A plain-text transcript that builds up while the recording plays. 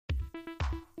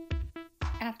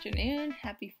afternoon,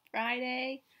 happy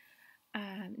Friday.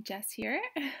 Jess here.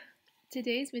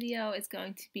 Today's video is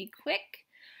going to be quick,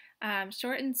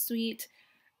 short and sweet.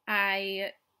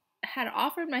 I had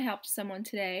offered my help to someone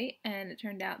today, and it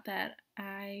turned out that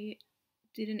I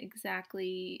wasn't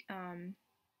exactly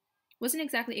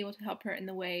able to help her in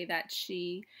the way that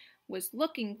she was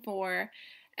looking for.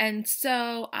 And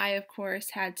so I, of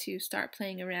course, had to start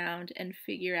playing around and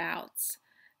figure out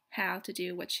how to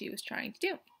do what she was trying to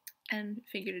do, and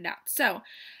figured it out. So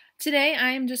today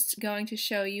I am just going to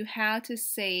show you how to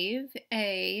save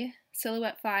a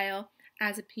silhouette file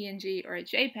as a PNG or a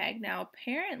JPEG. Now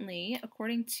apparently,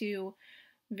 according to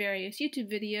various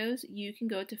YouTube videos, you can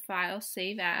go to File,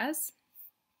 Save As,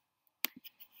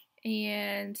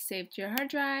 and save to your hard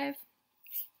drive,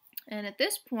 and at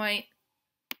this point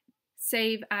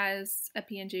save as a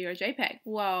PNG or a JPEG.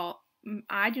 Well,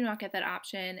 I do not get that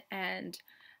option, and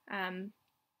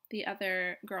the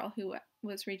other girl who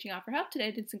was reaching out for help today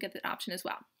doesn't get that option as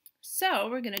well. So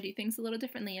we're going to do things a little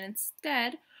differently, and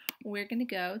instead we're going to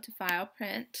go to File,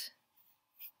 Print,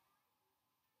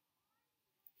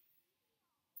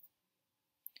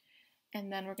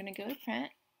 and then we're going to go to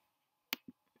Print.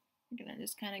 We're going to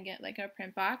just kind of get like our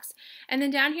print box. And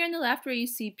then down here on the left where you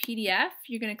see PDF,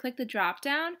 you're going to click the drop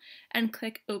down and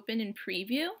click Open in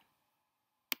Preview.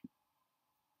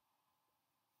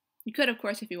 You could, of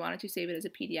course, if you wanted to, save it as a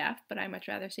PDF, but I much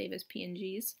rather save as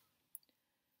PNGs.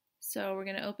 So we're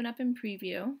going to open up in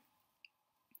Preview.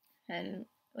 And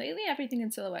lately everything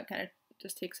in Silhouette kind of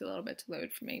just takes a little bit to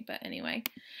load for me, but anyway.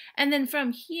 And then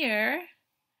from here,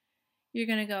 you're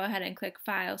going to go ahead and click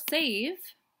File, Save,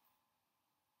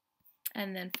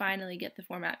 and then finally get the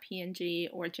format PNG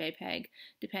or JPEG,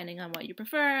 depending on what you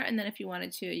prefer. And then if you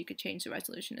wanted to, you could change the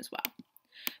resolution as well.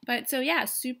 But so yeah,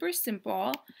 super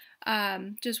simple.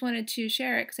 Just wanted to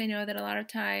share it because I know that a lot of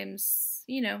times,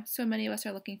 you know, so many of us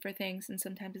are looking for things, and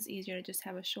sometimes it's easier to just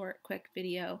have a short, quick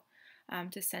video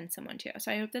to send someone to.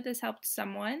 So I hope that this helped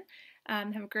someone.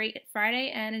 Have a great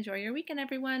Friday and enjoy your weekend,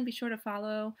 everyone. Be sure to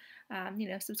follow,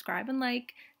 subscribe and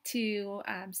like to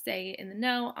stay in the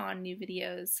know on new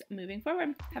videos moving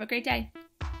forward. Have a great day.